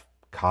within that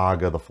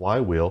cog of the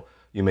flywheel?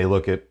 You may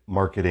look at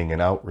marketing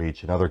and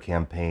outreach and other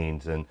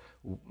campaigns and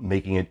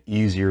making it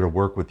easier to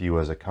work with you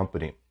as a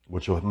company,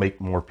 which will make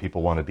more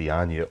people want to be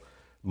on you.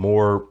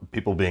 More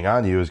people being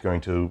on you is going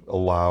to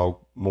allow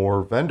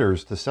more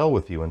vendors to sell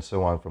with you, and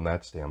so on from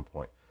that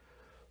standpoint.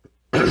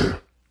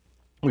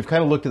 We've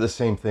kind of looked at the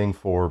same thing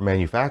for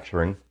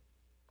manufacturing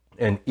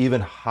and even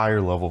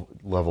higher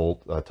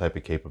level type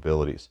of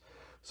capabilities.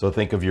 So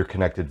think of your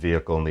connected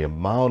vehicle and the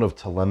amount of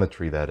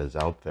telemetry that is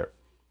out there.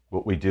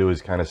 What we do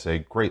is kind of say,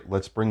 great,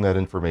 let's bring that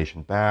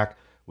information back.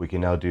 We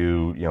can now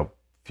do,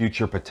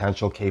 future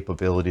potential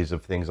capabilities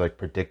of things like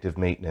predictive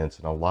maintenance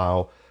and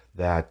allow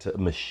that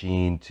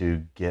machine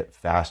to get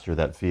faster,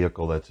 that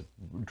vehicle that's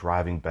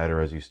driving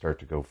better as you start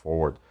to go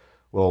forward.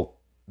 Well,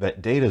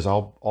 that data is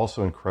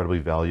also incredibly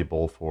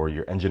valuable for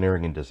your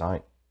engineering and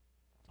design.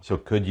 So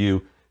could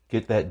you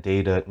get that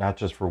data not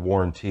just for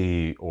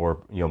warranty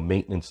or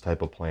maintenance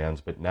type of plans,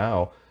 but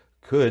now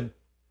could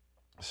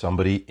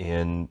somebody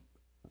in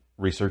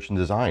research and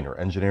design or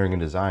engineering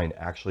and design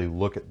actually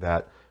look at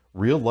that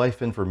real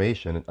life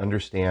information and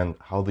understand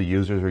how the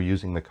users are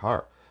using the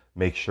car,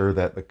 make sure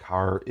that the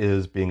car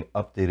is being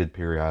updated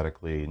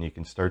periodically, and you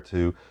can start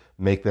to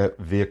make that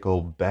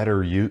vehicle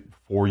better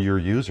for your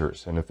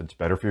users. And if it's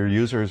better for your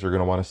users, they're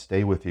going to want to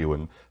stay with you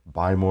and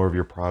buy more of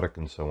your product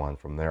and so on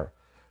from there.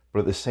 But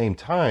at the same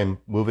time,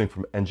 moving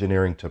from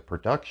engineering to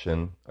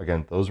production,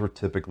 again, those were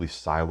typically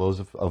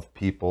silos of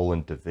people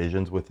and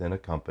divisions within a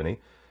company.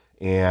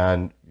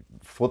 And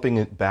flipping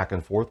it back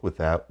and forth with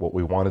that, what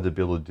we wanted to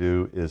be able to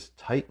do is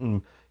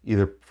tighten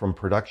either from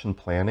production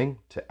planning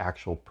to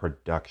actual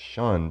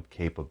production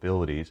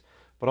capabilities,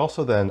 but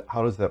also then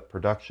how does that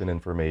production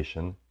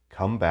information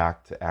come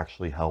back to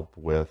actually help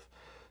with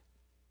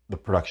the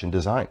production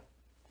design?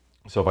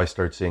 So if I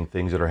start seeing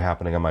things that are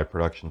happening on my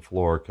production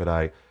floor, could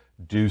I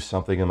do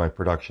something in my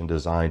production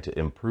design to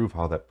improve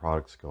how that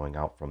product's going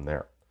out from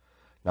there?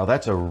 Now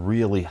that's a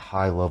really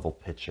high level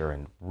picture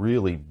and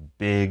really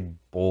big,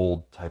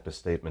 bold type of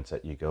statements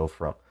that you go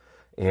from.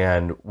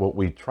 And what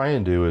we try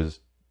and do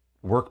is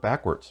work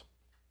backwards.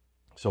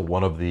 So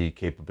one of the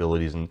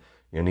capabilities, and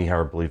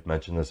Nihar, I believe,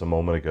 mentioned this a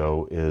moment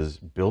ago, is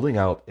building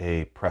out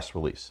a press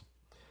release.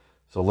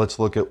 So let's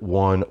look at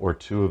one or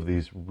two of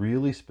these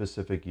really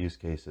specific use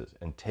cases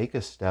and take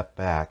a step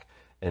back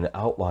and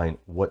outline,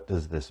 what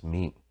does this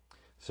mean?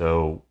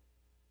 So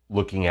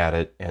looking at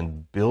it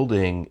and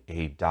building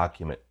a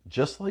document,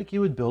 just like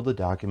you would build a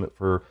document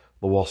for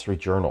the Wall Street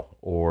Journal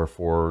or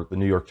for the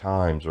New York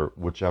Times or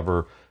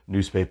whichever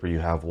newspaper you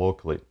have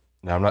locally.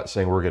 Now, I'm not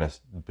saying we're going to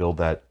build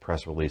that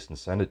press release and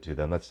send it to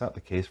them. That's not the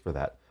case for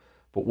that.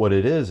 But what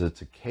it is,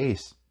 it's a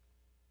case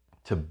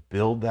to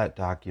build that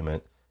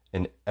document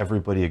and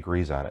everybody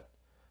agrees on it.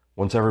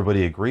 Once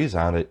everybody agrees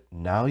on it,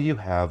 now you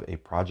have a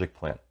project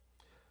plan.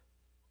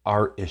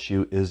 Our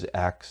issue is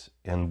X,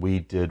 and we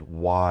did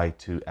Y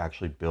to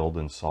actually build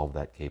and solve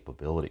that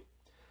capability.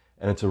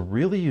 And it's a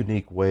really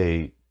unique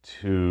way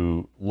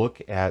to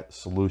look at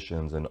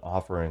solutions and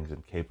offerings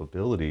and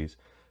capabilities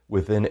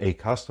within a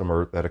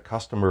customer that a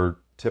customer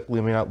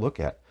typically may not look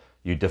at.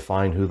 You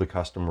define who the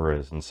customer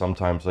is, and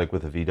sometimes, like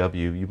with a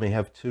VW, you may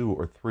have 2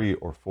 or 3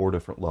 or 4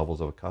 different levels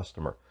of a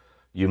customer.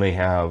 You may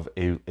have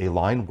a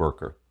line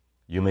worker,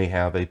 you may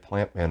have a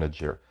plant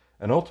manager,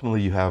 and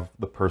ultimately you have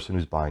the person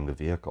who's buying the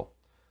vehicle.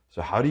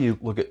 So how do you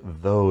look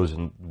at those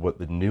and what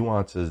the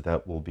nuances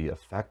that will be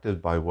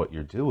affected by what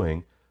you're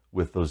doing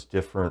with those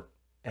different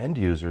end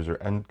users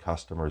or end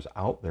customers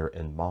out there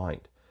in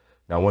mind?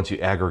 Now, once you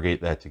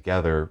aggregate that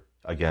together,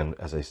 again,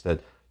 as I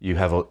said, you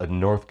have a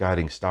north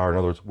guiding star. In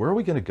other words, where are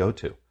we going to go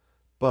to?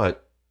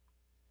 But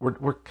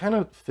we're kind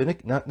of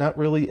finicky, not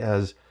really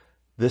as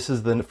this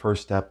is the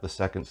first step, the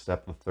second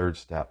step, the third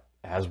step.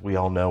 As we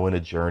all know in a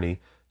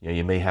journey,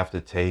 you may have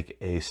to take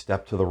a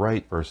step to the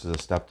right versus a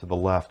step to the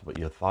left, but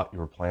you thought you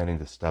were planning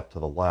to step to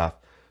the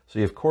left. So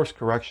you have course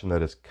correction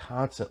that is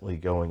constantly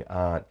going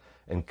on.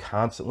 and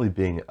constantly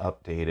being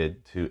updated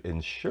to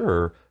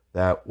ensure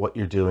that what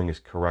you're doing is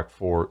correct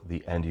for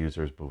the end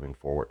users moving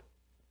forward.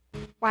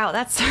 Wow,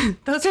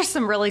 those are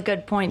some really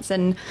good points.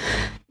 And,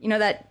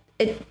 that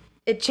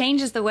it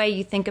changes the way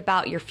you think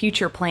about your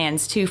future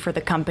plans, too, for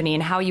the company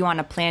and how you want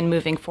to plan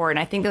moving forward. And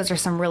I think those are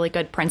some really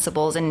good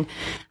principles. And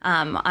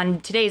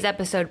on today's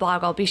episode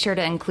blog, I'll be sure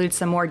to include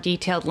some more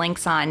detailed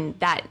links on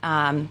that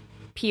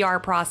PR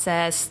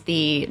process,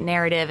 the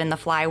narrative, and the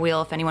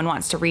flywheel if anyone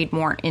wants to read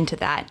more into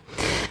that.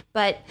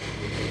 But,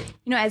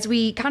 as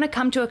we kind of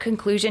come to a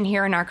conclusion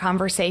here in our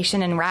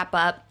conversation and wrap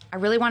up, I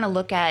really want to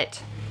look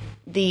at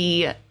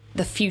the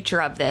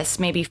future of this,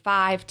 maybe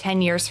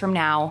 5-10 years from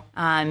now.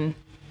 And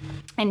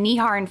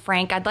Nihar and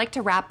Frank, I'd like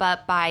to wrap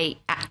up by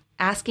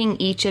asking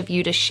each of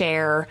you to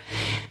share,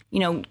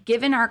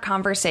 given our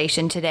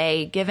conversation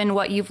today, given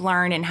what you've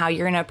learned and how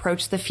you're going to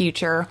approach the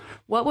future,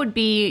 what would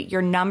be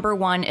your number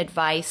one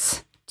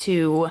advice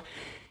to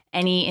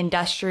any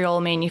industrial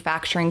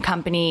manufacturing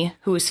company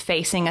who is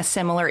facing a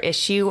similar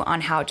issue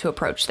on how to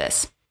approach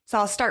this? So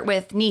I'll start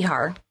with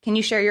Nihar. Can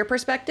you share your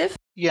perspective?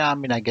 Yeah,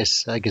 I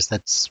guess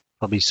that's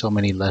probably so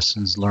many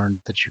lessons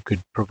learned that you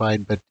could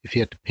provide. But if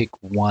you had to pick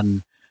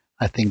one,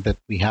 I think that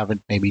we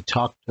haven't maybe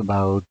talked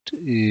about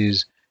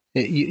is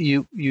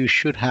you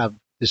should have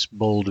this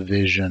bold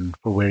vision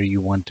for where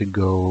you want to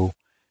go,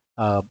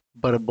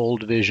 but a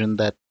bold vision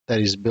that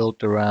is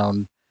built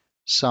around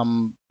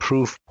some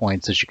proof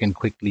points that you can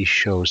quickly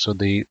show. So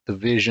the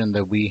vision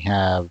that we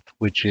have,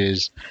 which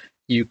is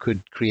you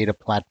could create a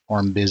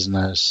platform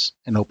business,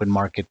 an open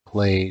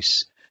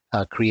marketplace,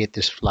 create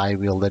this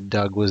flywheel that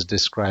Doug was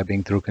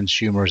describing through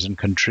consumers and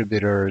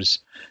contributors,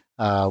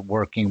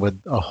 working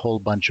with a whole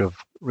bunch of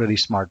really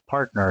smart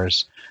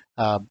partners,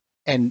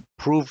 and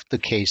prove the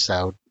case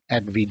out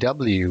at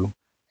VW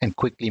and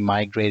quickly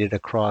migrate it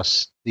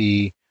across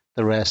the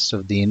rest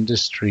of the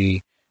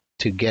industry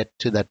to get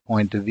to that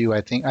point of view.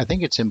 I think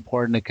it's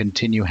important to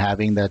continue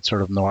having that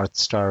sort of North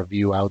Star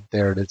view out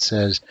there that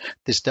says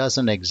this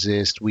doesn't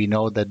exist. We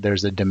know that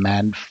there's a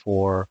demand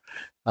for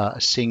a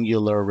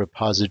singular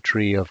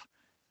repository of,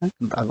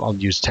 I'll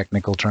use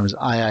technical terms,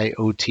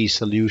 IIoT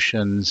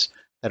solutions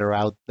that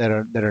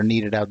are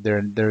needed out there.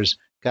 And there's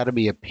got to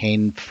be a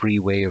pain-free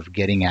way of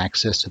getting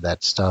access to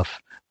that stuff.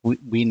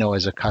 We know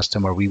as a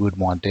customer we would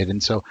want it.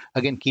 And so,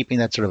 again, keeping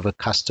that sort of a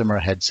customer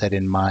headset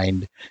in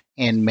mind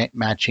and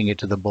matching it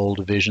to the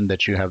bold vision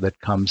that you have that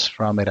comes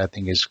from it, I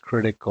think is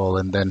critical.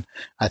 And then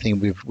I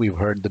think we've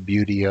heard the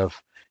beauty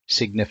of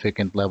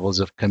significant levels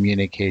of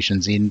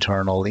communications,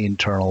 internal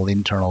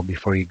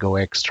before you go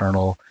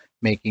external,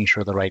 making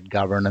sure the right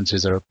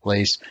governances are in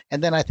place.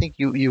 And then I think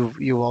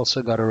you've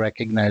also got to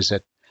recognize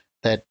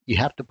that you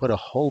have to put a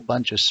whole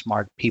bunch of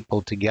smart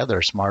people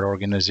together, smart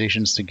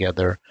organizations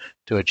together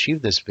to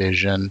achieve this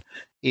vision.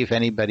 If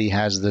anybody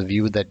has the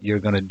view that you're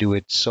going to do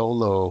it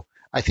solo,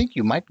 I think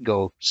you might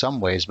go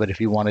some ways, but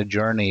if you want a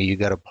journey, you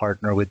got to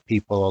partner with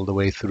people all the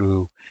way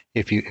through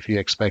if you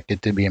expect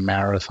it to be a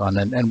marathon.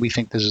 And we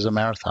think this is a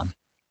marathon.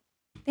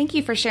 Thank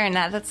you for sharing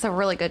that. That's a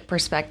really good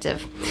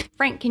perspective.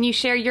 Frank, can you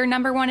share your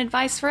number one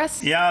advice for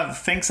us? Yeah,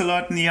 thanks a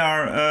lot,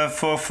 Nihar,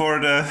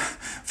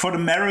 for the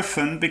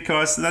marathon,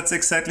 because that's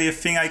exactly a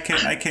thing I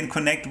can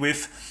connect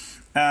with.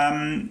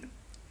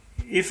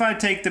 If I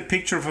take the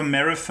picture of a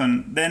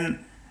marathon,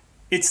 then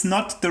it's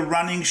not the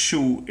running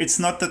shoe, it's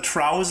not the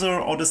trouser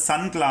or the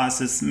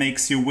sunglasses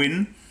makes you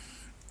win.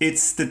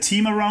 It's the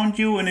team around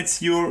you, and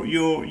it's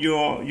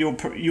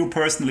you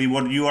personally,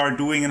 what you are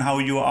doing and how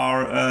you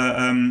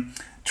are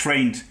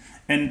trained.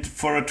 And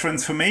for a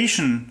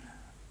transformation,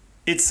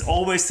 it's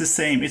always the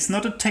same. It's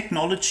not a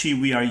technology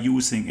we are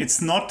using.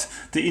 It's not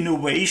the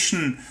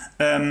innovation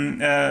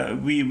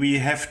we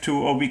have to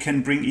or we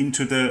can bring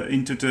into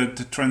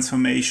the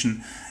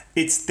transformation.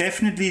 It's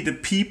definitely the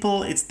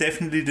people. It's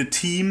definitely the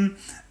team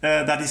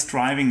that is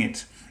driving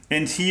it.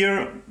 And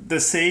here the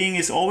saying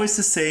is always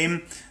the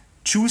same: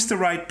 choose the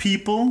right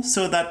people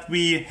so that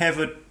we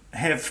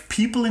have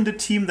people in the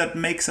team that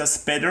makes us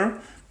better,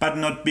 but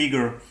not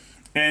bigger.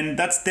 And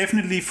that's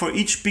definitely for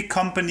each big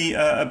company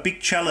a big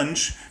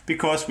challenge,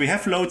 because we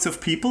have loads of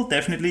people,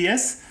 definitely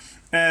yes,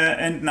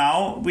 and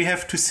now we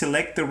have to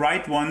select the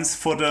right ones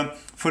for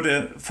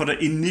the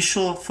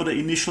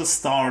initial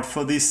start,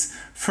 for this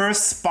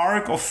first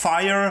spark of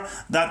fire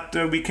that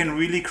we can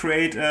really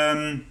create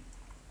a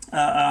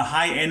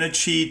high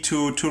energy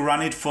to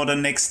run it for the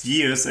next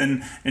years.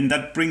 And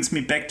that brings me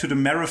back to the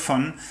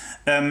marathon.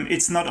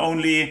 It's not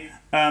only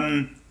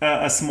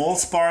a small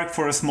spark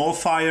for a small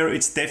fire,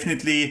 it's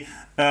definitely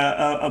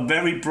a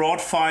very broad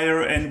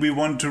fire, and we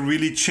want to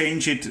really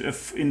change it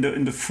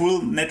in the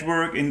full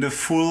network, in the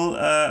full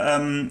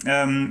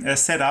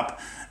setup,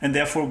 and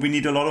therefore we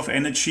need a lot of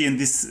energy, and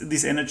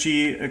this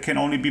energy can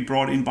only be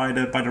brought in by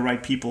the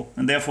right people,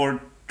 and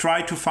therefore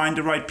try to find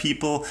the right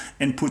people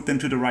and put them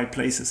to the right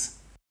places.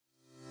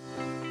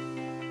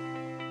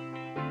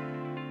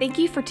 Thank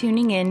you for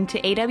tuning in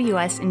to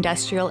AWS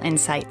Industrial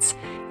Insights.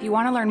 If you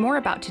want to learn more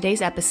about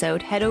today's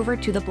episode, head over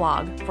to the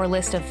blog for a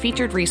list of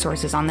featured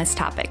resources on this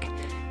topic.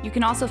 You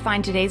can also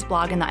find today's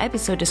blog in the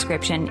episode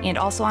description and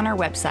also on our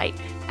website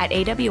at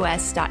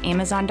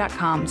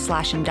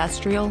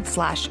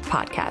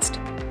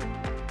aws.amazon.com/industrial/podcast.